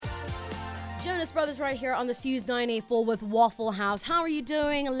Jonas Brothers right here on the Fuse 984 with Waffle House. How are you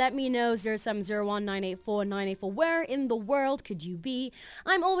doing? Let me know. 0701-984-984. Where in the world could you be?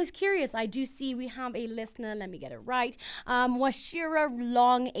 I'm always curious. I do see we have a listener. Let me get it right. Washira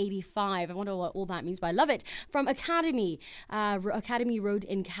Long 85. I wonder what all that means, but I love it. From Academy Road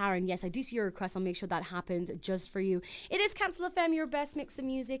in Karen. Yes, I do see your request. I'll make sure that happens just for you. It is Capital FM, your best mix of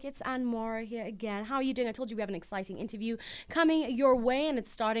music. It's Anne Mora here again. How are you doing? I told you we have an exciting interview coming your way, and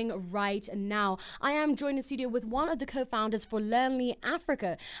it's starting right now. I am joined in studio with one of the co-founders for Learnly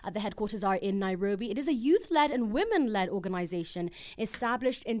Africa. The headquarters are in Nairobi. It is a youth-led and women-led organization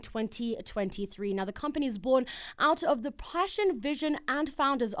established in 2023. Now, the company is born out of the passion, vision, and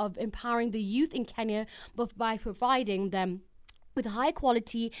founders of empowering the youth in Kenya, but by providing them with high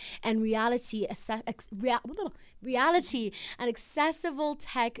quality and reality and accessible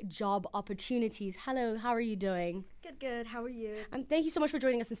tech job opportunities. Hello, how are you doing? Good. How are you? And thank you so much for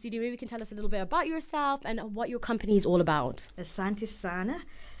joining us in studio. Maybe you can tell us a little bit about yourself and what your company is all about. Asante Sana.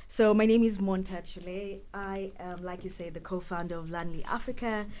 So my name is Monta Chule. I am, like you say, the co-founder of Learnly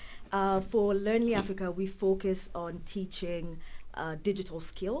Africa. For Learnly Africa, we focus on teaching digital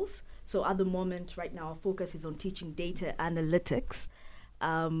skills. So at the moment, right now, our focus is on teaching data analytics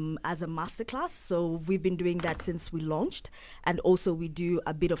as a masterclass. So we've been doing that since we launched. And also we do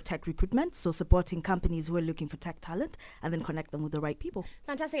a bit of tech recruitment, so supporting companies who are looking for tech talent and then connect them with the right people.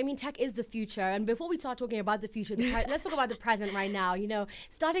 Fantastic. I mean, tech is the future. And before we start talking about the future, let's talk about the present right now. You know,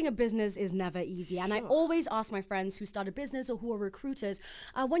 starting a business is never easy. And I always ask my friends who start a business or who are recruiters,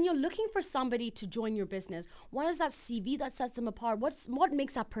 when you're looking for somebody to join your business, what is that CV that sets them apart? What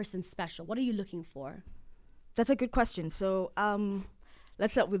makes that person special? What are you looking for? That's a good question. So,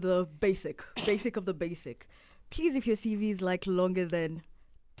 let's start with the basic of the basic. Please, if your CV is like longer than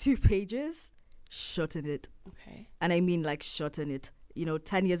 2 pages, shorten it. Okay. And I mean like shorten it.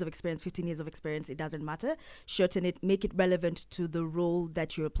 10 years of experience, 15 years of experience, it doesn't matter. Shorten it, make it relevant to the role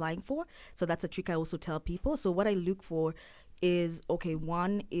that you're applying for. So that's a trick I also tell people. So what I look for is,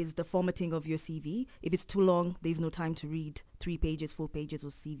 one is the formatting of your CV. If it's too long, there's no time to read 3 pages, 4 pages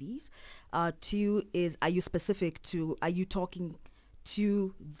of CVs. 2 is, are you talking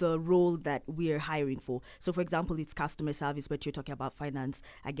to the role that we're hiring for? So for example, it's customer service, but you're talking about finance,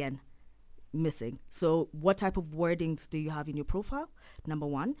 again, missing. So what type of wordings do you have in your profile? Number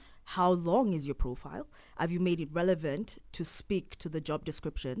 1, how long is your profile? Have you made it relevant to speak to the job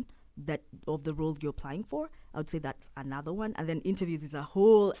description that of the role you're applying for? I would say that's another one. And then interviews is a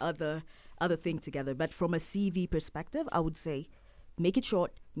whole other thing together. But from a CV perspective, I would say make it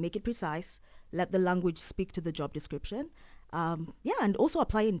short, make it precise, let the language speak to the job description. And also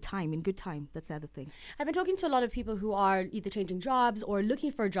apply in good time. That's the other thing. I've been talking to a lot of people who are either changing jobs or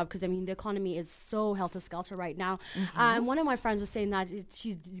looking for a job because, I mean, the economy is so helter-skelter right now. And one of my friends was saying that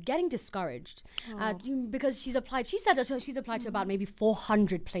she's getting discouraged because she's applied to about maybe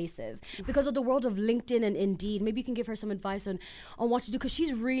 400 places because of the world of LinkedIn and Indeed. Maybe you can give her some advice on what to do because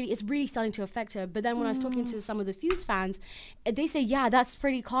it's really starting to affect her. But then when I was talking to some of the Fuse fans, they say, yeah, that's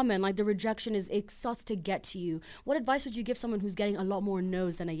pretty common. Like the rejection it starts to get to you. What advice would you give someone who's getting a lot more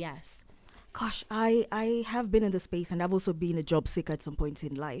no's than a yes? Gosh, I have been in the space, and I've also been a job seeker at some point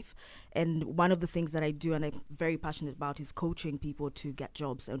in life. And one of the things that I do and I'm very passionate about is coaching people to get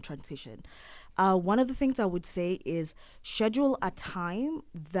jobs and transition. One of the things I would say is schedule a time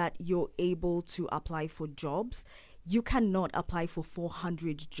that you're able to apply for jobs. You cannot apply for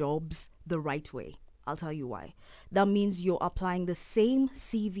 400 jobs the right way. I'll tell you why. That means you're applying the same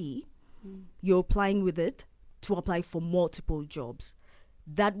CV, you're applying with it to apply for multiple jobs.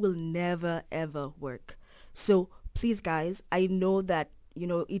 That will never, ever work. So please, guys, I know that,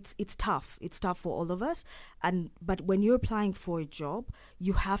 it's tough. It's tough for all of us. But when you're applying for a job,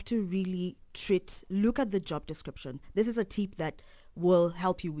 you have to really look at the job description. This is a tip that will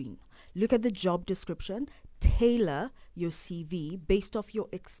help you win. Look at the job description, tailor your CV based off your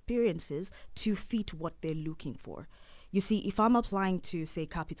experiences to fit what they're looking for. You see, if I'm applying to, say,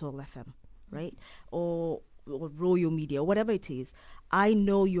 Capital FM, right, or Royal Media, whatever it is, I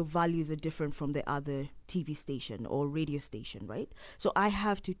know your values are different from the other TV station or radio station, right? So I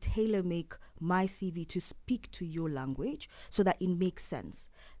have to tailor make my CV to speak to your language so that it makes sense.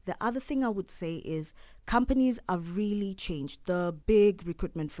 The other thing I would say is companies have really changed. The big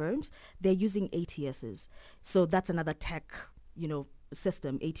recruitment firms, they're using ATSs. So that's another tech,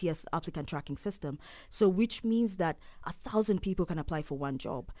 system, ATS, applicant tracking system. So which means that 1,000 people can apply for one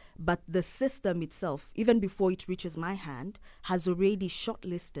job. But the system itself, even before it reaches my hand, has already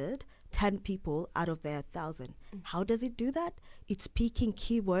shortlisted 10 people out of their 1,000. How does it do that? It's picking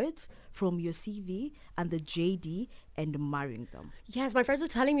keywords from your CV and the JD and marrying them. Yes, my friends were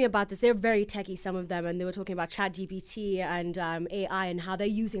telling me about this. They're very techie, some of them, and they were talking about ChatGPT and AI and how they're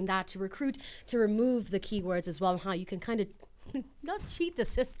using that to recruit, to remove the keywords as well, and how you can kind of not cheat the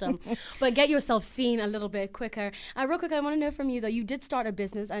system, but get yourself seen a little bit quicker. Real quick, I want to know from you, though, you did start a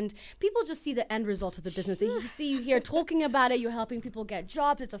business and people just see the end result of the business. You see you here talking about it, you're helping people get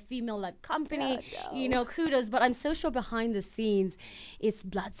jobs, it's a female-led company, kudos. But I'm so sure behind the scenes, it's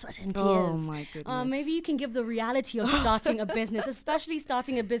blood, sweat, and tears. Oh, my goodness. Maybe you can give the reality of starting a business, especially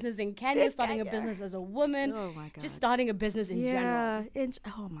starting a business in Kenya, starting a business as a woman, just starting a business in general.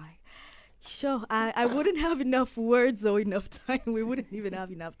 Oh, my. Sure, I wouldn't have enough words or enough time. We wouldn't even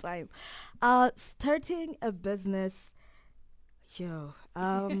have enough time. Starting a business,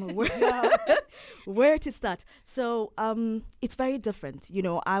 where to start? So it's very different.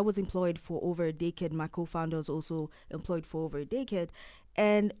 I was employed for over a decade. My co-founder was also employed for over a decade.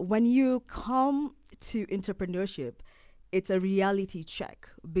 And when you come to entrepreneurship, it's a reality check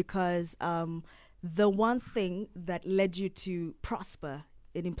because the one thing that led you to prosper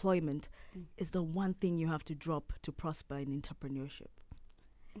in employment is the one thing you have to drop to prosper in entrepreneurship.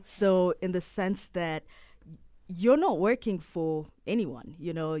 Okay. So in the sense that you're not working for anyone,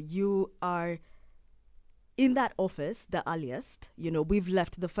 you are in that office the earliest. We've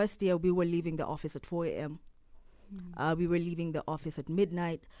left the first year, we were leaving the office at 4 a.m. We were leaving the office at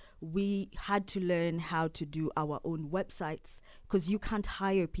midnight. We had to learn how to do our own websites because you can't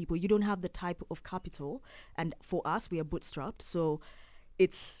hire people. You don't have the type of capital. And for us, we are bootstrapped. So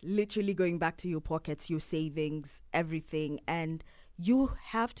it's literally going back to your pockets, your savings, everything. And you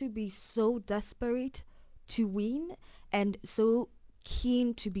have to be so desperate to win and so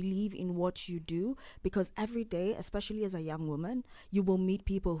keen to believe in what you do, because every day, especially as a young woman, you will meet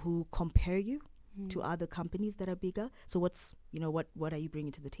people who compare you to other companies that are bigger. So what are you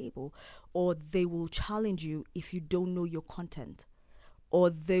bringing to the table? Or they will challenge you if you don't know your content. Or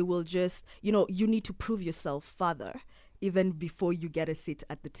they will just, you need to prove yourself further even before you get a seat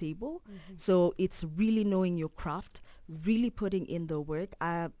at the table. So it's really knowing your craft, really putting in the work.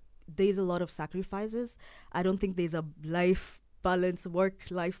 There's a lot of sacrifices. I don't think there's a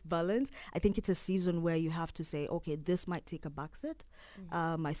work-life balance. I think it's a season where you have to say, okay, this might take a backseat,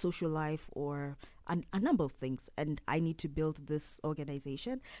 my social life or a number of things. And I need to build this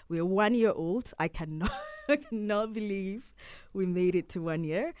organization. We're 1 year old. I cannot believe we made it to 1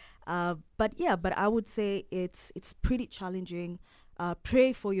 year. But I would say it's pretty challenging.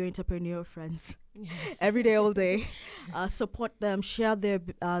 Pray for your entrepreneur friends. Yes. Every day, all day. Support them, share their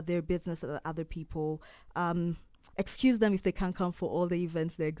business with other people. Excuse them if they can't come for all the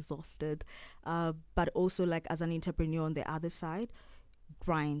events, they're exhausted. But also, like, as an entrepreneur on the other side,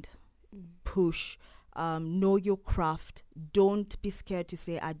 grind, push, know your craft. Don't be scared to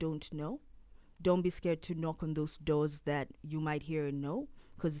say, I don't know. Don't be scared to knock on those doors that you might hear a no.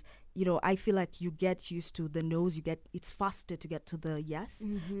 Because, I feel like you get used to the no's. It's faster to get to the yes.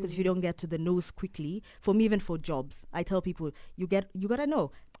 Because if you don't get to the no's quickly, for me, even for jobs, I tell people, you gotta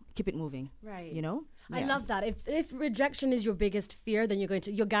know. Keep it moving. Right. I love that. If rejection is your biggest fear, then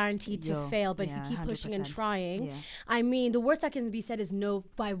you're guaranteed to fail. But if you keep 100%. Pushing and trying, I mean, the worst that can be said is no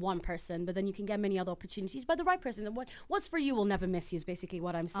by one person, but then you can get many other opportunities by the right person. And what's for you will never miss you is basically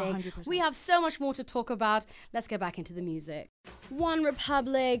what I'm saying. 100%. We have so much more to talk about. Let's get back into the music. One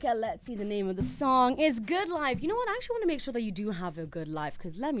Republic, let's see the name of the song, is Good Life. You know what? I actually want to make sure that you do have a good life,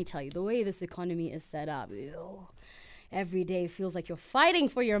 because let me tell you, the way this economy is set up, every day feels like you're fighting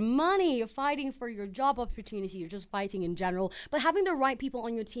for your money, you're fighting for your job opportunity, you're just fighting in general. But having the right people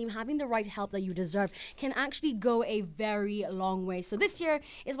on your team, having the right help that you deserve can actually go a very long way. So this year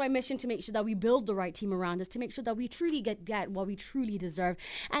is my mission to make sure that we build the right team around us, to make sure that we truly get what we truly deserve.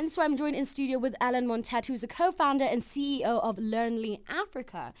 And so I'm joined in studio with Ellen Montet, who's the co-founder and CEO of Learnly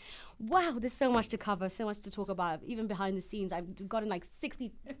Africa. Wow, there's so much to cover, so much to talk about. Even behind the scenes, I've gotten like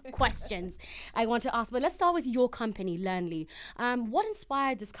 60 questions I want to ask. But let's start with your company, Learnly. What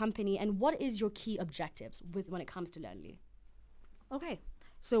inspired this company, and what is your key objectives when it comes to Learnly? Okay,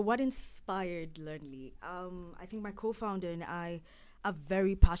 so what inspired Learnly? I think my co-founder and I are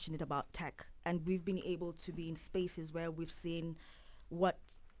very passionate about tech, and we've been able to be in spaces where we've seen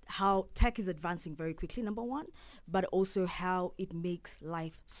how tech is advancing very quickly, number one, but also how it makes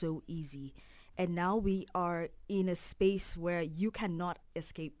life so easy. And now we are in a space where you cannot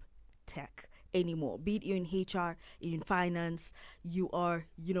escape tech anymore. Be it you're in HR, in finance, you are,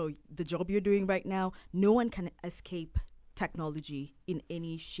 the job you're doing right now, no one can escape technology in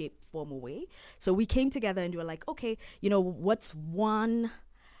any shape, form, or way. So we came together and we were like, okay, what's one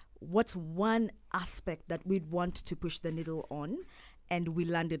what's one aspect that we'd want to push the needle on, and we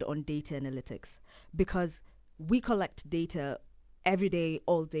landed on data analytics, because we collect data every day,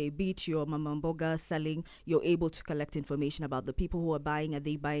 all day. Be it your mama mboga selling, you're able to collect information about the people who are buying. Are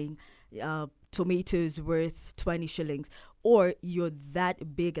they buying tomatoes worth 20 shillings? Or you're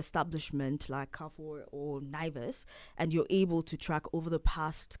that big establishment like Carrefour or Naivas, and you're able to track over the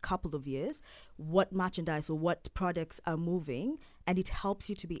past couple of years what merchandise or what products are moving, and it helps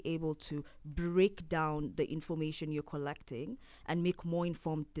you to be able to break down the information you're collecting and make more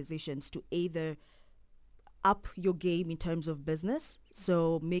informed decisions to either up your game in terms of business,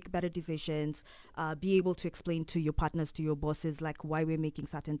 so make better decisions, be able to explain to your partners, to your bosses, like why we're making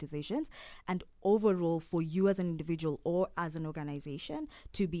certain decisions, and overall for you as an individual or as an organization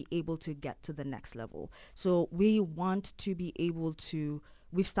to be able to get to the next level. So we want to be able to,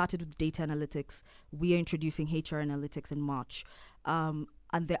 we've started with data analytics, we are introducing HR analytics in March, and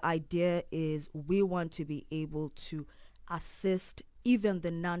the idea is we want to be able to assist even the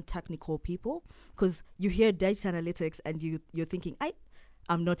non-technical people, because you hear data analytics and you're thinking,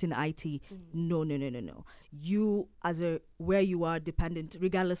 I'm not in IT. No. You where you are dependent,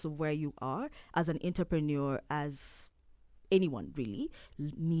 regardless of where you are, as an entrepreneur, as anyone really,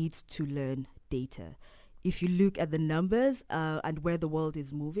 needs to learn data. If you look at the numbers and where the world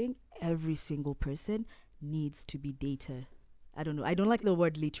is moving, every single person needs to be data. I don't know. I don't like the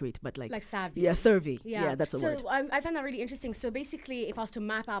word literate, but like savvy. Yeah, survey. Yeah, that's a word. So I find that really interesting. So basically, if I was to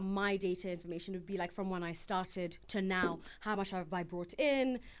map out my data information, it would be like from when I started to now, how much have I brought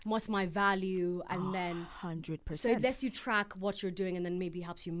in, what's my value, and then 100%. So it lets you track what you're doing, and then maybe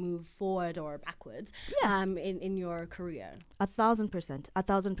helps you move forward or backwards. In your career.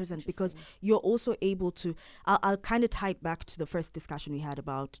 1,000%, because you're also able to. I'll kind of tie it back to the first discussion we had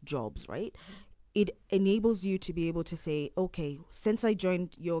about jobs, right? It enables you to be able to say, okay, since I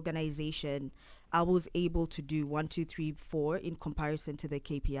joined your organization, I was able to do 1, 2, 3, 4 in comparison to the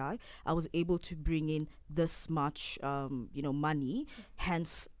KPI. I was able to bring in this much, money.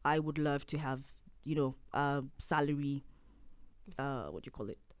 Hence, I would love to have, salary, what do you call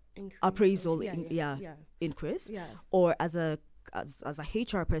it? Increase. Appraisal, increase. Yeah. Or as a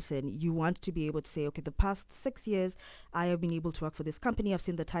HR person, you want to be able to say, okay, the past 6 years, I have been able to work for this company. I've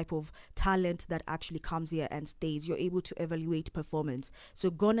seen the type of talent that actually comes here and stays. You're able to evaluate performance. So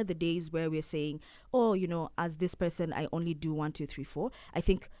gone are the days where we're saying, as this person, I only do 1, 2, 3, 4. I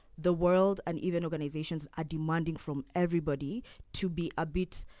think the world and even organizations are demanding from everybody to be a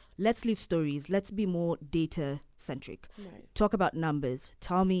bit, let's leave stories, let's be more data centric. Right. Talk about numbers.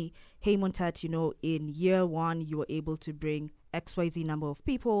 Tell me, hey Montat, in year 1, you were able to bring XYZ number of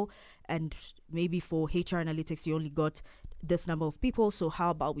people, and maybe for HR analytics, you only got this number of people. So how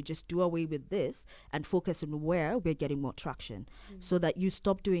about we just do away with this and focus on where we're getting more traction, so that you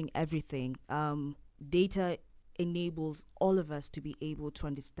stop doing everything. Data enables all of us to be able to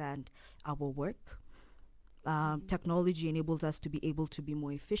understand our work. Technology enables us to be able to be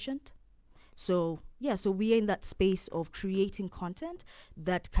more efficient. So we are in that space of creating content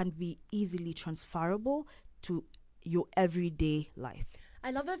that can be easily transferable to your everyday life. I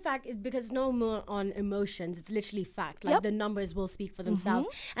love that fact because it's no more on emotions. It's literally fact. Like the numbers will speak for themselves.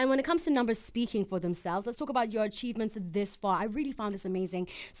 And when it comes to numbers speaking for themselves, let's talk about your achievements this far. I really found this amazing.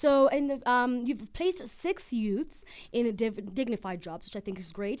 So in the you've placed 6 youths in dignified jobs, which I think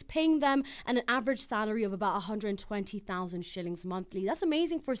is great, paying them an average salary of about 120,000 shillings monthly. That's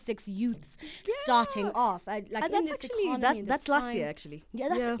amazing for 6 youths starting off. That's last year actually. Yeah,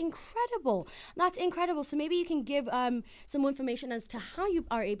 that's incredible. That's incredible. So maybe you can give some information as to how you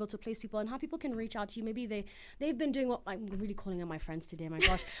are able to place people and how people can reach out to you. Maybe they've been doing what I'm really calling on my friends today, my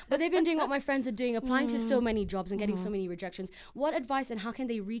gosh, but they've been doing what my friends are doing, applying to so many jobs and getting so many rejections. What advice and how can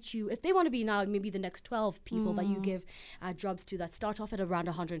they reach you if they want to be now maybe the next 12 people that you give jobs to that start off at around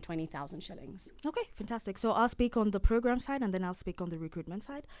 120,000 shillings? Okay, fantastic. So I'll speak on the program side and then I'll speak on the recruitment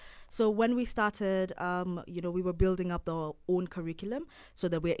side. So when we started, we were building up our own curriculum so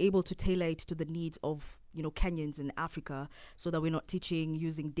that we're able to tailor it to the needs of Kenyans in Africa, so that we're not teaching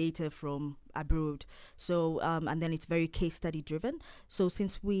using data from abroad. So and then it's very case study driven. So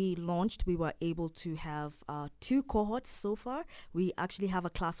since we launched, we were able to have 2 cohorts so far. We actually have a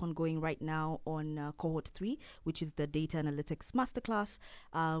class ongoing right now on cohort 3, which is the data analytics masterclass.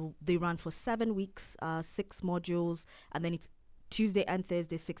 They run for 7 weeks, 6 modules, and then it's Tuesday and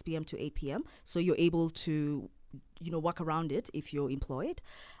Thursday, 6 p.m. to 8 p.m. So you're able to work around it if you're employed.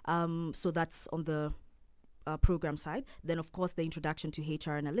 So that's on the program side. Then, of course, the introduction to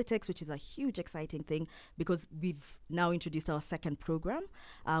HR analytics, which is a huge, exciting thing because we've now introduced our second program,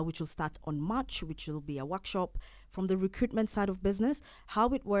 which will start on March, which will be a workshop. From the recruitment side of business, how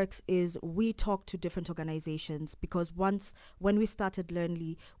it works is we talk to different organizations because when we started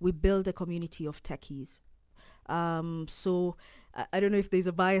Learnly, we build a community of techies. So I don't know if there's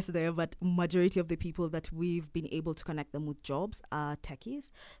a bias there, but majority of the people that we've been able to connect them with jobs are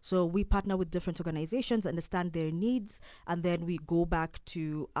techies. So we partner with different organizations, understand their needs, and then we go back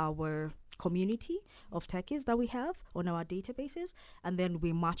to our community of techies that we have on our databases, and then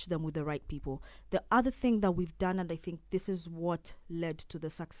we match them with the right people. The other thing that we've done, and I think this is what led to the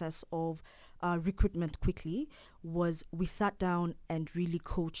success of recruitment quickly, was we sat down and really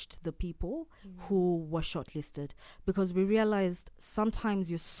coached the people who were shortlisted, because we realized sometimes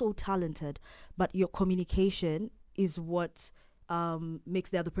you're so talented, but your communication is what makes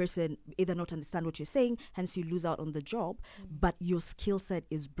the other person either not understand what you're saying, hence you lose out on the job, but your skill set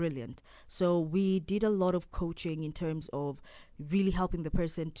is brilliant. So we did a lot of coaching in terms of really helping the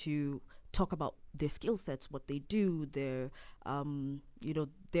person to talk about their skill sets, what they do, their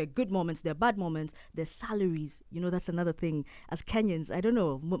their good moments, their bad moments, their salaries. That's another thing. As Kenyans, I don't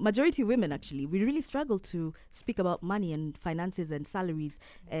know, majority women actually, we really struggle to speak about money and finances and salaries,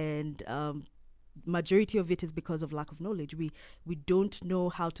 and majority of it is because of lack of knowledge. We don't know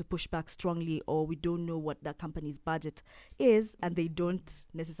how to push back strongly, or we don't know what the company's budget is, and they don't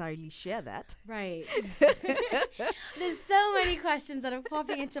necessarily share that. Right. There's so many questions that are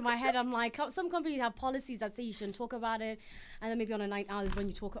popping into my head. I'm like, some companies have policies that say you shouldn't talk about it, and then maybe on a night out is when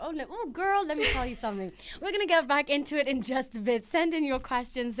you talk. Oh, girl, let me tell you something. We're gonna get back into it in just a bit. Send in your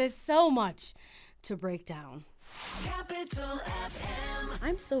questions. There's so much to break down. Capital FM.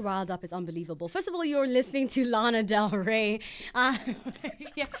 I'm so riled up, it's unbelievable. First of all, you're listening to Lana Del Rey on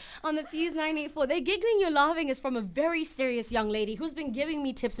the Fuse 984. They're giggling, you're laughing is from a very serious young lady who's been giving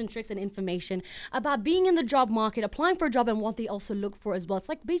me tips and tricks and information about being in the job market, applying for a job, and what they also look for as well. It's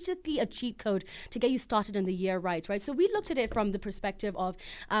like basically a cheat code to get you started in the year right? So we looked at it from the perspective of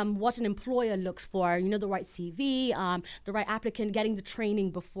what an employer looks for, the right CV, the right applicant, getting the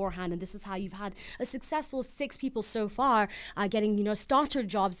training beforehand. And this is how you've had a successful 6 people so far getting, starter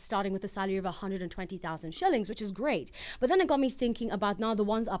jobs starting with a salary of 120,000 shillings, which is great. But then it got me thinking about now the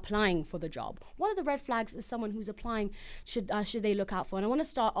ones applying for the job. What are the red flags as someone who's applying should they look out for? And I want to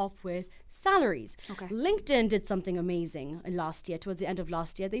start off with salaries. Okay. LinkedIn did something amazing last year, towards the end of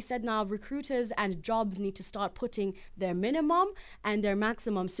last year. They said now recruiters and jobs need to start putting their minimum and their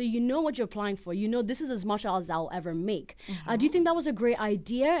maximum, so you know what you're applying for. This is as much as I'll ever make. Do you think that was a great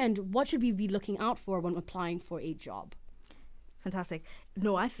idea? And what should we be looking out for when applying for a job? Fantastic.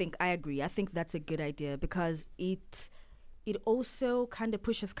 No, I agree. I think that's a good idea, because it also kind of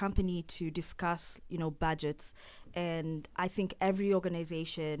pushes company to discuss, budgets. And I think every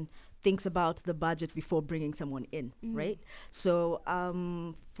organization thinks about the budget before bringing someone in, right? So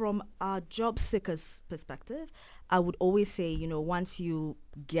from a job seeker's perspective, I would always say, once you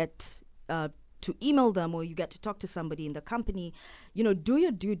get to email them or you get to talk to somebody in the company, do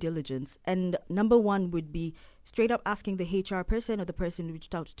your due diligence. And number one would be straight up asking the HR person or the person who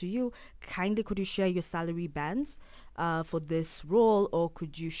reached out to you, kindly could you share your salary bands for this role, or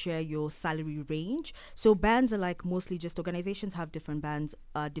could you share your salary range? So bands are like mostly just organizations have different bands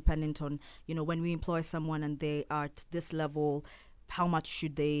dependent on, when we employ someone and they are at this level, how much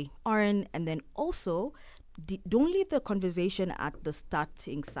should they earn? And then also, don't leave the conversation at the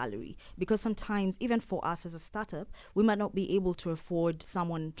starting salary, because sometimes even for us as a startup, we might not be able to afford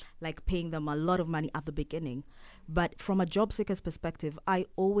someone like paying them a lot of money at the beginning. But from a job seeker's perspective, I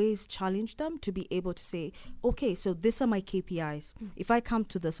always challenge them to be able to say, okay, so these are my KPIs. If I come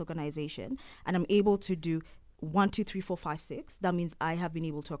to this organization and I'm able to do 1, 2, 3, 4, 5, 6, that means I have been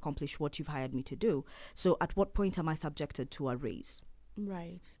able to accomplish what you've hired me to do. So at what point am I subjected to a raise?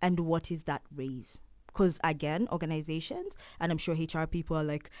 Right. And what is that raise? Because again, organizations, and I'm sure HR people are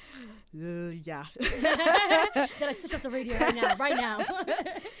like, yeah. They're like, switch off the radio right now.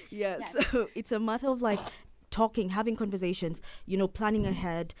 Yes. So it's a matter of like talking, having conversations, planning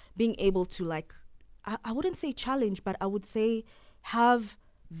ahead, being able to like, I wouldn't say challenge, but I would say have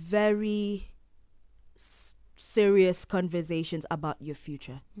very serious conversations about your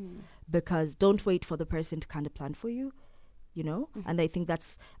future. Because don't wait for the person to kind of plan for you. And I think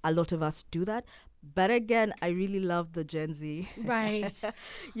that's a lot of us do that. But again, I really love the Gen Z. Right.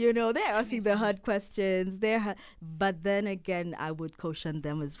 They're asking the hard questions. But then again, I would caution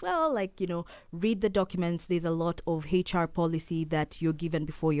them as well. Like, read the documents. There's a lot of HR policy that you're given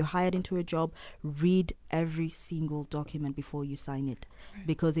before you're hired into a job. Read every single document before you sign it,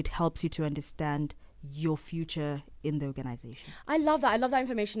 because it helps you to understand your future in the organization. I love that. I love that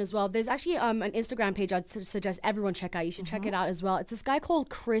information as well. There's actually an Instagram page I'd suggest everyone check out. You should check it out as well. It's this guy called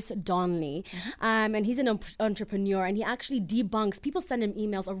Chris Donnelly, and he's an entrepreneur, and he actually debunks. People send him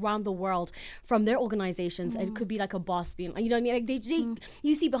emails around the world from their organizations. And it could be like a boss being, you know what I mean? Like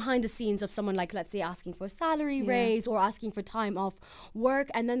you see behind the scenes of someone like, let's say, asking for a salary raise or asking for time off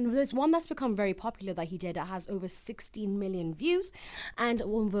work. And then there's one that's become very popular that he did. It has over 16 million views and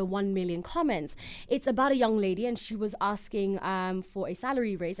over 1 million comments. It's about a young lady, and she was asking for a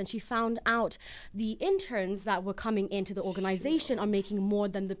salary raise, and she found out the interns that were coming into the organization are making more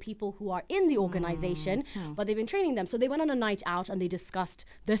than the people who are in the organization, but they've been training them. So they went on a night out and they discussed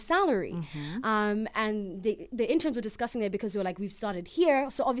their salary. And the interns were discussing it because they were like, we've started here,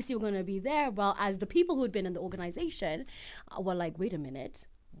 so obviously we're going to be there. Well, as the people who had been in the organization were like, wait a minute.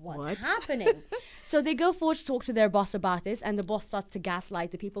 What's happening? So they go forward to talk to their boss about this, and the boss starts to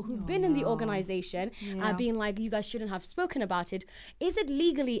gaslight the people who've been in the organization, being like, you guys shouldn't have spoken about it.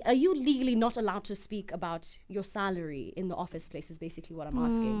 Are you legally not allowed to speak about your salary in the office place is basically what I'm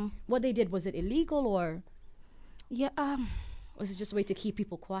asking. What they did, was it illegal or? Yeah, or is it just a way to keep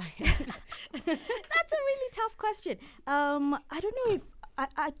people quiet? That's a really tough question. I don't know if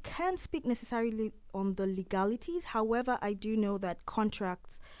I can't speak necessarily on the legalities. However, I do know that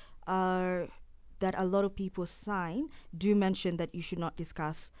contracts that a lot of people sign do mention that you should not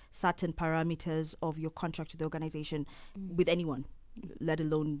discuss certain parameters of your contract with the organization with anyone, let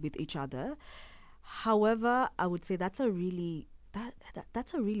alone with each other. However, I would say that's a really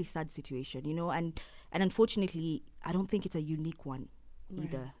sad situation, you know, and unfortunately, I don't think it's a unique one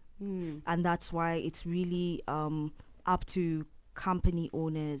either. And that's why it's really up to company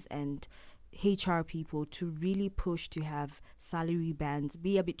owners and HR people to really push to have salary bands,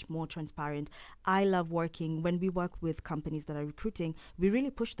 be a bit more transparent. I love when we work with companies that are recruiting, we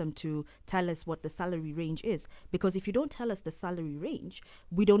really push them to tell us what the salary range is. Because if you don't tell us the salary range,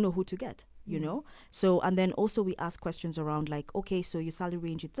 we don't know who to get, you know? So, and then also we ask questions around like, okay, so your salary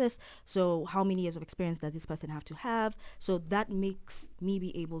range is this. So how many years of experience does this person have to have? So that makes me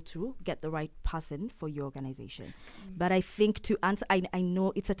be able to get the right person for your organization. But I think to answer, I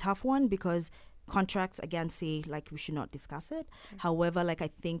know it's a tough one because contracts again say like we should not discuss it. However, like I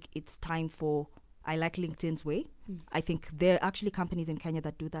think it's time for, I like LinkedIn's way. I think there are actually companies in Kenya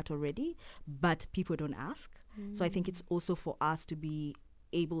that do that already, but people don't ask. So I think it's also for us to be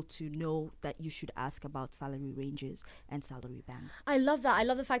able to know that you should ask about salary ranges and salary bands. I love that. I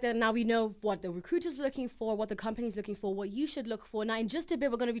love the fact that now we know what the recruiter's looking for, what the company's looking for, what you should look for. Now, in just a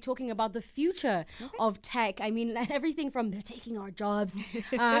bit, we're going to be talking about the future of tech. I mean, everything from they're taking our jobs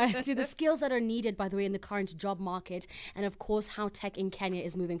to the skills that are needed, by the way, in the current job market. And of course, how tech in Kenya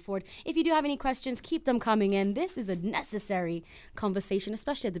is moving forward. If you do have any questions, keep them coming in. This is a necessary conversation,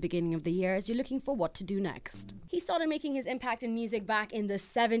 especially at the beginning of the year, as you're looking for what to do next. He started making his impact in music back in the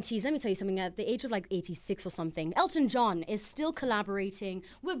 70s. Let me tell you something, at the age of like 86 or something, Elton John is still collaborating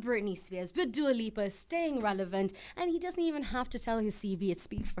with Britney Spears, with Dua Lipa, staying relevant, and he doesn't even have to tell his CV. It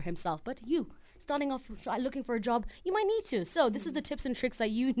speaks for himself. But you, starting off looking for a job, you might need to. So this is the tips and tricks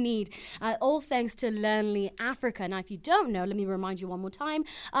that you need, all thanks to Learnly Africa. Now, if you don't know, let me remind you one more time,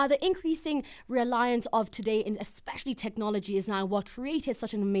 the increasing reliance of today, in especially technology, is now what created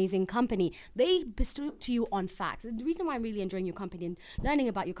such an amazing company. They bestow to you on facts. The reason why I'm really enjoying your company and learning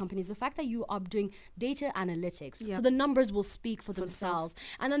about your company is the fact that you are doing data analytics. So the numbers will speak for themselves.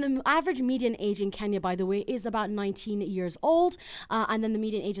 And then the average median age in Kenya, by the way, is about 19 years old. And then the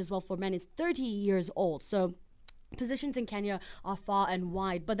median age as well for men is 30 years old. So positions in Kenya are far and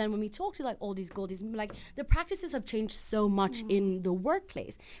wide. But then when we talk to like all these goldies, like the practices have changed so much in the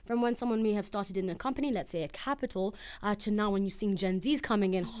workplace. From when someone may have started in a company, let's say a capital, to now when you're seeing Gen Zs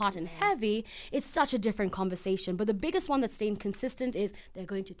coming in hot and heavy, it's such a different conversation. But the biggest one that's staying consistent is they're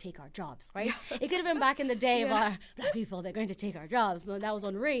going to take our jobs, right? It could have been back in the day of our black people, they're going to take our jobs. So that was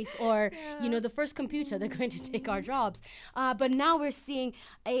on race, or, you know, the first computer, they're going to take our jobs. But now we're seeing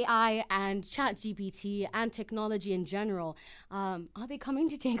AI and chat GPT and technology in general. Are they coming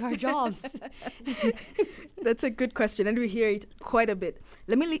to take our jobs? That's a good question, and we hear it quite a bit.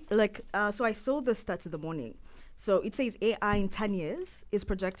 Let me so I saw the stats in the morning. So it says AI in 10 years is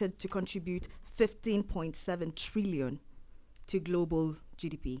projected to contribute 15.7 trillion to global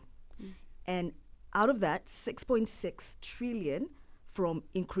GDP. And out of that, 6.6 trillion from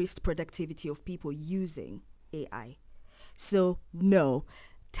increased productivity of people using AI. So no,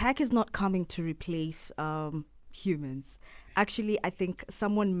 tech is not coming to replace humans. Actually, I think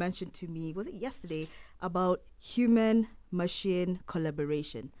someone mentioned to me, was it yesterday, about human-machine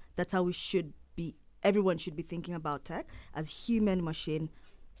collaboration. That's how we should be. Everyone should be thinking about tech as human-machine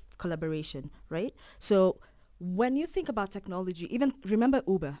collaboration, right? So when you think about technology, even remember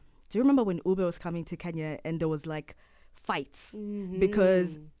Uber. Do you remember when Uber was coming to Kenya and there was like fights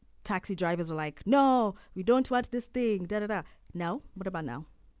because taxi drivers were like, no, we don't want this thing, da da da. Now, what about now?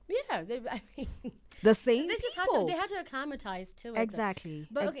 Yeah, I mean, the same they just people. they had to acclimatize to it. Exactly.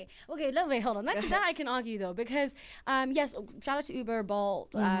 But okay, wait, hold on. That I can argue though, because yes, shout out to Uber,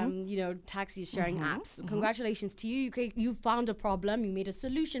 Bolt, taxi sharing apps. Congratulations to you. You found a problem. You made a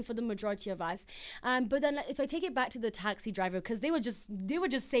solution for the majority of us. But then if I take it back to the taxi driver, because they were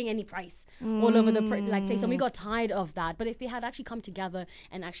just saying any price all over the place, and we got tired of that. But if they had actually come together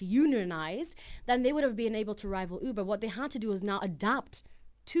and actually unionized, then they would have been able to rival Uber. What they had to do is now adapt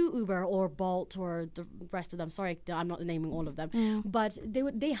to Uber or Bolt or the rest of them. Sorry, I'm not naming all of them, but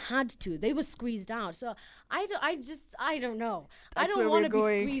they had to. They were squeezed out. So I don't know. That's I don't want to be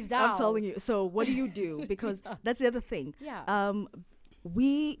squeezed out. I'm telling you. So what do you do? Because that's the other thing. Yeah.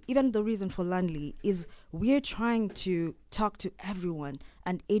 Even the reason for Landly is we're trying to talk to everyone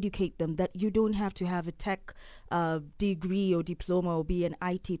and educate them that you don't have to have a tech degree or diploma or be an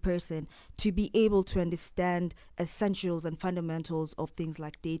IT person to be able to understand essentials and fundamentals of things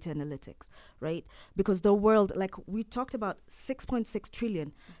like data analytics, right? Because the world, like we talked about 6.6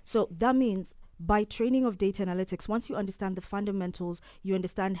 trillion. So that means by training of data analytics, once you understand the fundamentals, you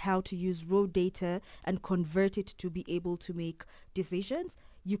understand how to use raw data and convert it to be able to make decisions.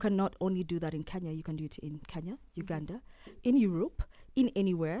 You can not only do that in Kenya, you can do it in Kenya, Uganda, in Europe, in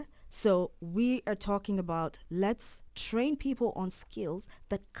anywhere. So we are talking about let's train people on skills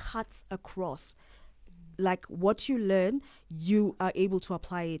that cuts across. Like what you learn, you are able to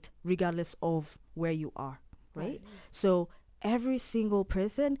apply it regardless of where you are, right? So every single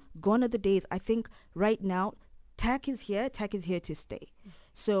person, gone are the days. I think right now, tech is here to stay.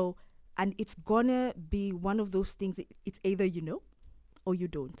 So, and it's gonna be one of those things, it's either you know or you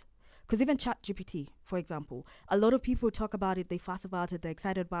don't. Because even ChatGPT, for example, a lot of people talk about it, they fuss about it, they're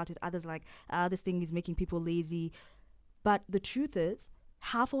excited about it. Others like, this thing is making people lazy. But the truth is,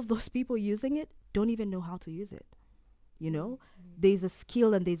 half of those people using it don't even know how to use it. You know, there's a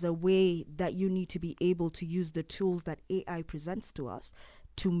skill and there's a way that you need to be able to use the tools that AI presents to us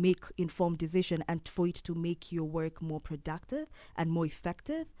to make informed decision and for it to make your work more productive and more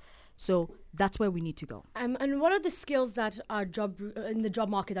effective. So that's where we need to go. And what are the skills that are in the job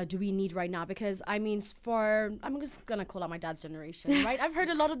market that do we need right now? Because I mean, I'm just gonna call out my dad's generation, right? I've heard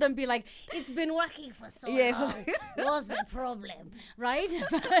a lot of them be like, "It's been working for so long. What's the problem?" Right?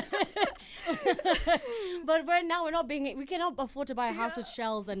 But right now we cannot afford to buy a house with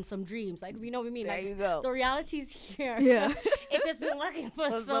shells and some dreams. Like, you know what I mean? There like, you go. The reality's here. Yeah. So if it's been working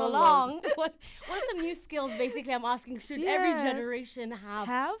for so long, what are some new skills? Basically, I'm asking, should every generation have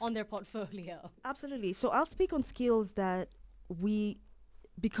on their portfolio? Absolutely. So I'll speak on skills that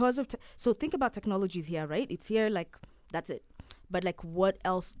because of so think about technologies here, right? It's here, like that's it. But like, what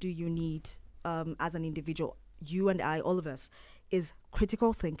else do you need as an individual? You and I, all of us, is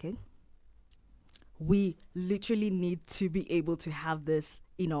critical thinking. We literally need to be able to have this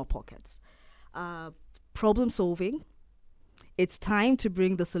in our pockets. Problem solving. It's time to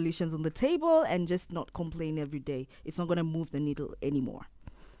bring the solutions on the table and just not complain every day. It's not going to move the needle anymore.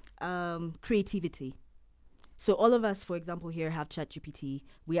 Creativity. So all of us, for example, here have ChatGPT.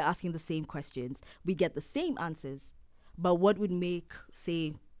 We are asking the same questions. We get the same answers. But what would make,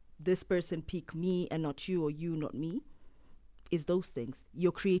 say, this person pick me and not you, or you not me, is those things.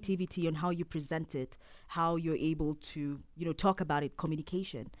 Your creativity on how you present it, how you're able to, talk about it,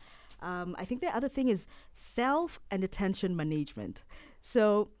 communication. I think the other thing is self and attention management.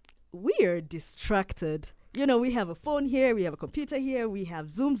 So we are distracted. We have a phone here, we have a computer here, we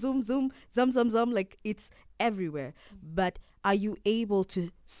have Zoom, like it's everywhere. But are you able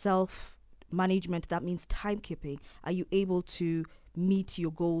to self-management? That means timekeeping. Are you able to meet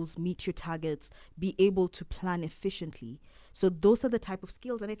your goals, meet your targets, be able to plan efficiently? So those are the type of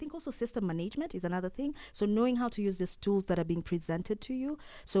skills. And I think also system management is another thing. So knowing how to use these tools that are being presented to you.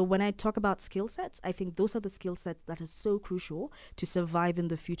 So when I talk about skill sets, I think those are the skill sets that are so crucial to survive in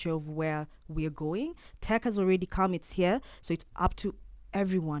the future of where we're going. Tech has already come, it's here. So it's up to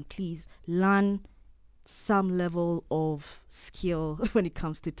everyone. Please learn some level of skill when it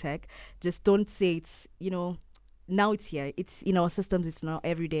comes to tech. Just don't say it's, now it's here. It's in our systems. It's now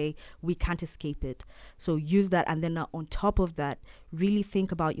every day. We can't escape it. So use that. And then on top of that, really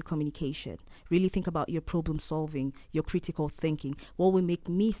think about your communication. Really think about your problem solving, your critical thinking. What will make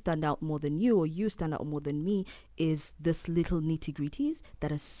me stand out more than you or you stand out more than me is this little nitty-gritties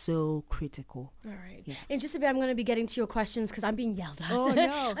that are so critical. All right. Yeah. In just a bit, I'm going to be getting to your questions because I'm being yelled at. Oh,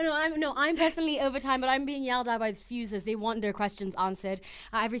 no. I'm personally over time, but I'm being yelled at by the fuses. They want their questions answered.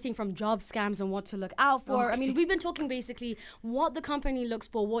 Everything from job scams and what to look out for. Okay. I mean, we've been talking basically what the company looks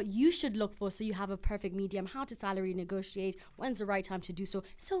for, what you should look for so you have a perfect medium, how to salary negotiate, when's the right time to do so.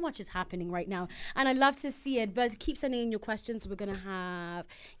 So much is happening right now, and I love to see it, but keep sending in your questions. We're going to have,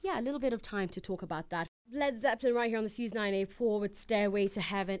 a little bit of time to talk about that. Led Zeppelin right here on the Fuse 984 with Stairway to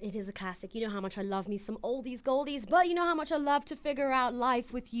Heaven. It is a classic. You know how much I love me some oldies goldies, but you know how much I love to figure out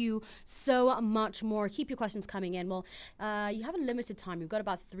life with you so much more. Keep your questions coming in. Well, you have a limited time. You've got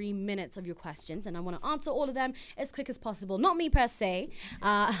about 3 minutes of your questions, and I want to answer all of them as quick as possible. Not me per se.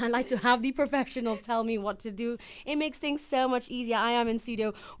 I like to have the professionals tell me what to do. It makes things so much easier. I am in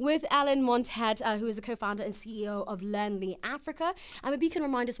studio with Alan Montet, who is a co-founder and CEO of Learnly Africa. And maybe you can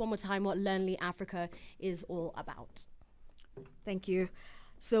remind us one more time what Learnly Africa is all about. Thank you.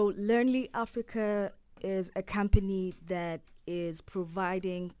 So Learnly Africa is a company that is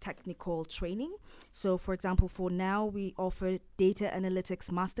providing technical training. So for example, for now, we offer data analytics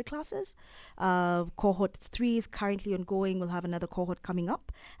masterclasses. Cohort 3 is currently ongoing. We'll have another cohort coming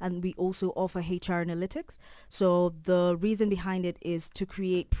up. And we also offer HR analytics. So the reason behind it is to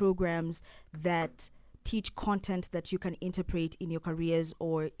create programs that teach content that you can interpret in your careers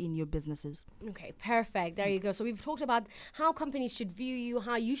or in your businesses. Okay, perfect. There you go. So we've talked about how companies should view you,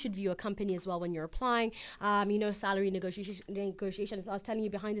 how you should view a company as well when you're applying. Salary negotiations. I was telling you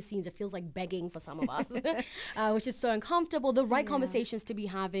behind the scenes, it feels like begging for some of us, which is so uncomfortable. The right conversations to be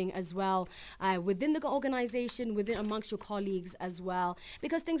having as well within the organization, within amongst your colleagues as well,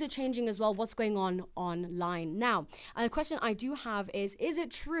 because things are changing as well. What's going on online now? A question I do have is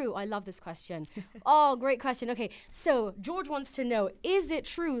it true? I love this question. Oh, great question. Okay, so George wants to know, is it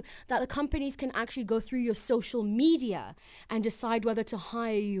true that the companies can actually go through your social media and decide whether to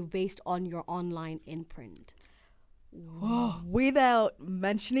hire you based on your online imprint? Without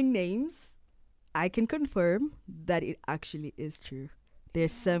mentioning names, I can confirm that it actually is true.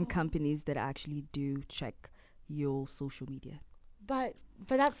 There's some companies that actually do check your social media. But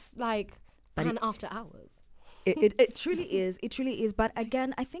that's like after hours. It truly is. It truly is. But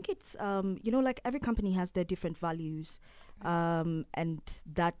again, I think it's, like every company has their different values, and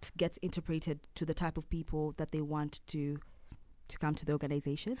that gets interpreted to the type of people that they want to come to the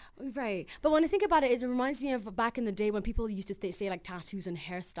organization. Right. But when I think about it, it reminds me of back in the day when people used to say like tattoos and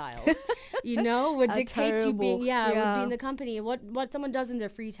hairstyles, would dictate you being, would be in the company. What someone does in their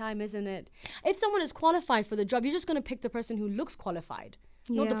free time, isn't it? If someone is qualified for the job, you're just going to pick the person who looks qualified,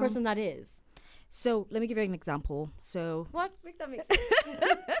 not the person that is. So let me give you an example. So what? Make that make sense.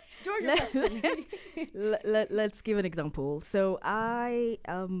 George, your question. Let's give an example. So I,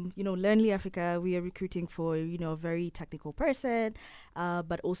 Learnly Africa, we are recruiting for, a very technical person,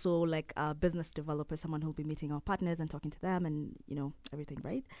 but also like a business developer, someone who'll be meeting our partners and talking to them and, everything,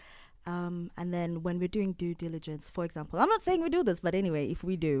 right? And then when we're doing due diligence, for example, I'm not saying we do this, but anyway, if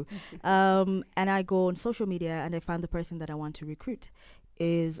we do, and I go on social media and I find the person that I want to recruit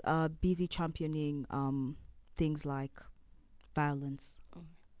is busy championing things like violence,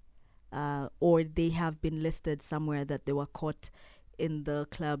 or they have been listed somewhere that they were caught in the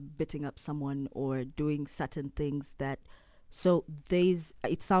club beating up someone or doing certain things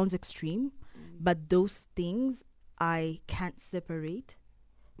it sounds extreme, but those things I can't separate,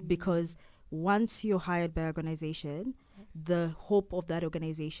 because once you're hired by an organization, the hope of that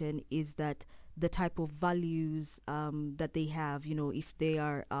organization is that the type of values that they have, if they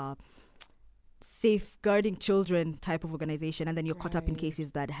are safeguarding children type of organization, and then you're caught up in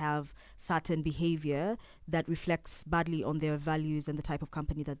cases that have certain behavior that reflects badly on their values and the type of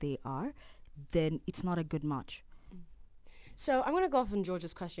company that they are, then it's not a good match. So I'm going to go off on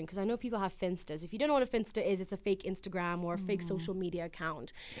George's question because I know people have Finstas. If you don't know what a Finsta is, it's a fake Instagram or a fake social media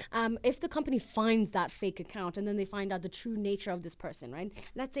account. If the company finds that fake account and then they find out the true nature of this person, right?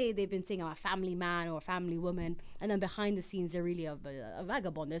 Let's say they've been saying I'm a family man or a family woman, and then behind the scenes they're really a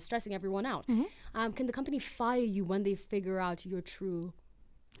vagabond. They're stressing everyone out. Can the company fire you when they figure out your true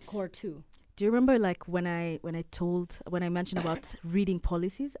core two? Do you remember like when I mentioned about reading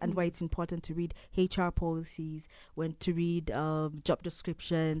policies and why it's important to read HR policies, when to read job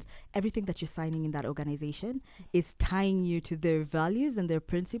descriptions, everything that you're signing in that organization is tying you to their values and their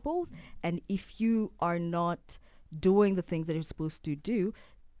principles. And if you are not doing the things that you're supposed to do,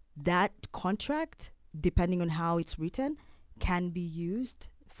 that contract, depending on how it's written, can be used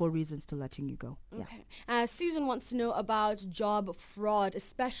for reasons to letting you go. Yeah. Okay. Susan wants to know about job fraud,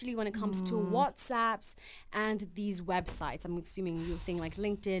 especially when it comes to WhatsApps and these websites. I'm assuming you're saying like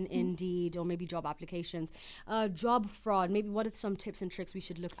LinkedIn, Indeed, or maybe job applications. Job fraud, maybe what are some tips and tricks we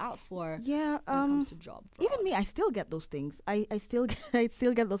should look out for when it comes to job fraud? Even me, I still get those things. I still I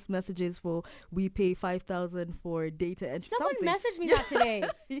still get those messages for we pay 5,000 for data and Someone something. messaged me that today.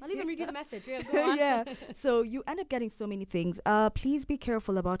 I'll even read you the message. Yeah, go on. Yeah. So you end up getting so many things. Please be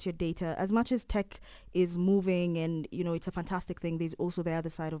careful about your data. As much as tech is moving and, it's a fantastic thing, there's also the other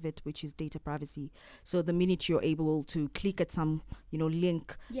side of it, which is data privacy. So the minute you're able to click at some,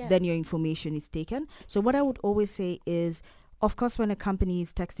 link, then your information is taken. So what I would always say is, of course, when a company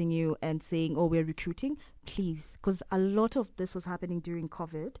is texting you and saying, oh, we're recruiting, please, because a lot of this was happening during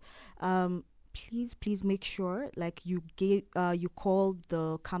COVID, please make sure you call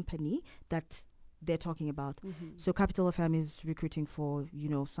the company that they're talking about. So Capital FM is recruiting for,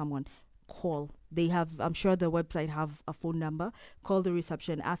 someone. Call. They have, I'm sure the website have a phone number. Call the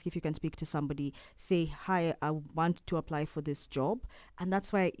reception, ask if you can speak to somebody. Say, hi, I want to apply for this job. And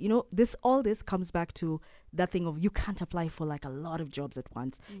that's why, all this comes back to that thing of you can't apply for like a lot of jobs at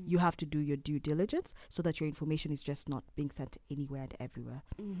once. You have to do your due diligence so that your information is just not being sent anywhere and everywhere.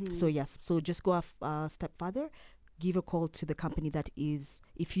 So yes, so just go a step further. Give a call to the company that is,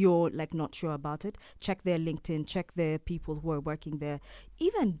 if you're like not sure about it, check their LinkedIn, check their people who are working there,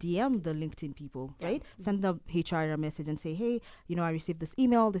 even DM the LinkedIn people, right? Send the HR a message and say, hey, I received this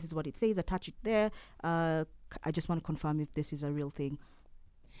email, this is what it says, attach it there. I just want to confirm if this is a real thing.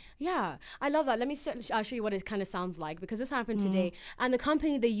 Yeah, I love that. Let me I'll show you what it kind of sounds like, because this happened today. And the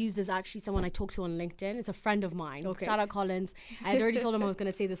company they used is actually someone I talked to on LinkedIn. It's a friend of mine. Okay. Shout out Collins. I had already told him I was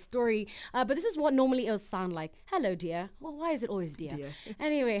going to say the story. But this is what normally it would sound like. Hello, dear. Well, why is it always dear?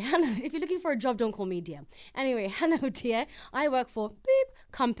 Anyway, hello. If you're looking for a job, don't call me dear. Anyway, hello, dear. I work for beep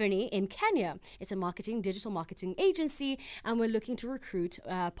company in Kenya. It's a digital marketing agency, and we're looking to recruit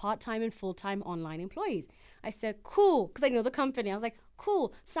part-time and full-time online employees. I said, cool, because I know the company. I was like,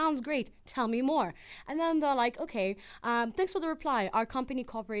 cool, sounds great. Tell me more. And then they're like, okay, thanks for the reply. Our company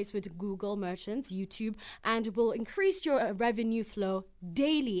cooperates with Google merchants, YouTube, and will increase your revenue flow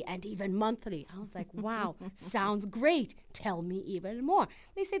daily and even monthly. I was like, wow, sounds great. Tell me even more.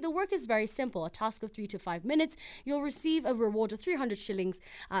 They say the work is very simple, a task of 3 to 5 minutes. You'll receive a reward of 300 shillings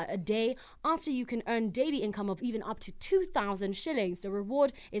a day. After you can earn daily income of even up to 2,000 shillings. The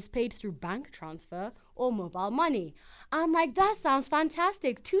reward is paid through bank transfer or mobile money. I'm like, that sounds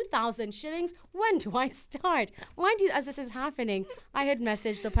fantastic. 2,000 shillings. When do I start? Mind you, as this is happening, I had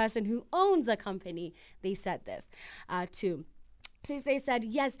messaged the person who owns a company. They said this too. So they said,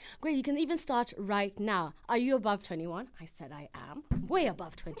 yes, great, you can even start right now. Are you above 21? I said, I am. Way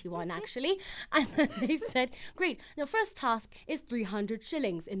above 21, actually. And then they said, great, the first task is 300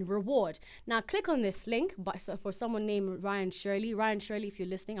 shillings in reward. Now, click on this link for someone named Ryan Shirley. Ryan Shirley, if you're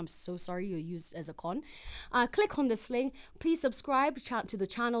listening, I'm so sorry you're used as a con. Click on this link. Please subscribe to the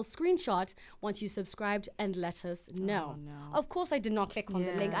channel. Screenshot once you subscribed and let us know. Oh, no. Of course, I did not click on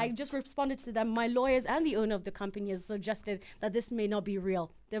the link. I just responded to them. My lawyers and the owner of the company has suggested that this may not be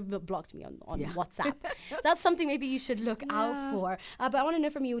real. They've blocked me on WhatsApp. So that's something maybe you should look out for. But I want to know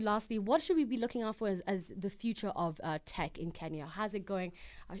from you, lastly, what should we be looking out for as the future of tech in Kenya? How's it going?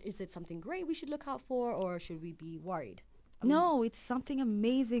 Is it something great we should look out for, or should we be worried? No, it's something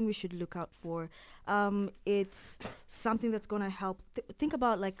amazing we should look out for. It's something that's going to help. Think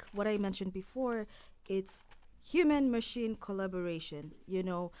about like what I mentioned before. It's human-machine collaboration,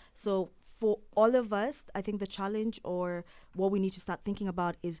 So for all of us, I think the challenge or what we need to start thinking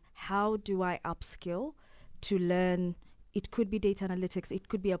about is how do I upskill to learn. It could be data analytics. It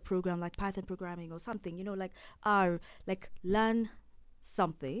could be a program like Python programming or something, learn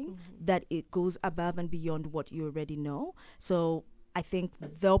something that it goes above and beyond what you already know. So I think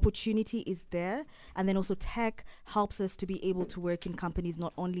the opportunity is there. And then also tech helps us to be able to work in companies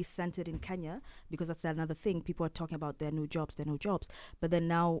not only centered in Kenya, because that's another thing. People are talking about there are no jobs. But then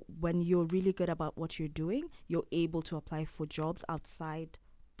now when you're really good about what you're doing, you're able to apply for jobs outside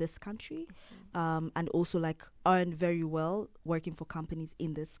this country, and also like earn very well working for companies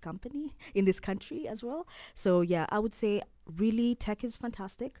in this country as well. So yeah, I would say really tech is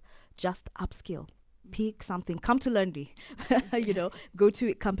fantastic. Just upskill. Pick something, come to Learnly, go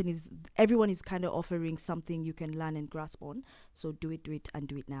to companies. Everyone is kind of offering something you can learn and grasp on. So do it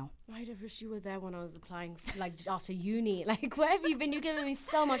now. I'd have wished you were there when I was applying, after uni. Where have you been? You've given me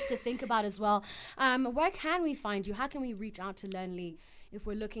so much to think about as well. Where can we find you? How can we reach out to Learnly if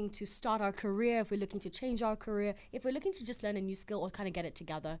we're looking to start our career, if we're looking to change our career, if we're looking to just learn a new skill or kind of get it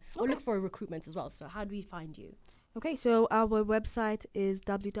together, or look for recruitments as well? So how do we find you? Okay, so our website is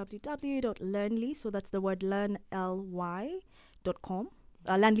www.learnly, so that's the word learn, ly.com.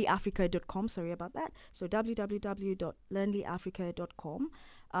 Learnlyafrica.com, sorry about that. So www.learnlyafrica.com.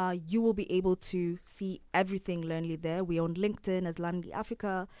 You will be able to see everything Learnly there. We're on LinkedIn as Learnly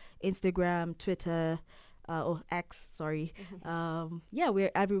Africa, Instagram, Twitter, or X, sorry. Yeah,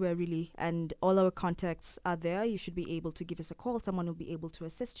 we're everywhere really, and all our contacts are there. You should be able to give us a call. Someone will be able to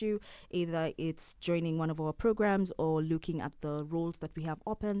assist you. Either it's joining one of our programs or looking at the roles that we have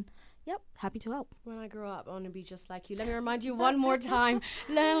open. Yep, happy to help. When I grow up, I want to be just like you. Let me remind you one more time.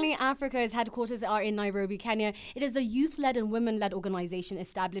 Learnly Africa's headquarters are in Nairobi, Kenya. It is a youth-led and women-led organization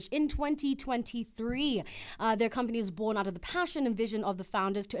established in 2023. Their company is born out of the passion and vision of the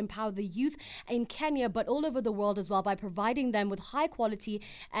founders to empower the youth in Kenya, but all over the world as well, by providing them with high quality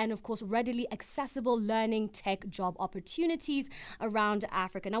and, of course, readily accessible learning tech job opportunities around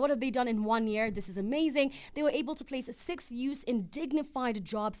Africa. Now, what have they done in 1 year? This is amazing. They were able to place 6 youths in dignified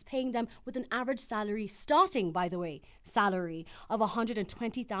jobs, paying them with an average salary, starting, by the way, salary of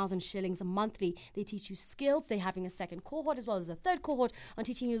 120,000 shillings monthly. They teach you skills. They're having a second cohort as well as a third cohort on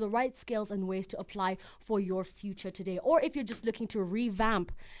teaching you the right skills and ways to apply for your future today. Or if you're just looking to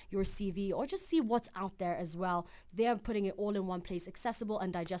revamp your CV or just see what's out there as well, they're putting it all in one place, accessible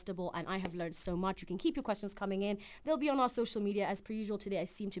and digestible. And I have learned so much. You can keep your questions coming in. They'll be on our social media as per usual. Today I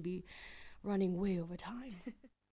seem to be running way over time.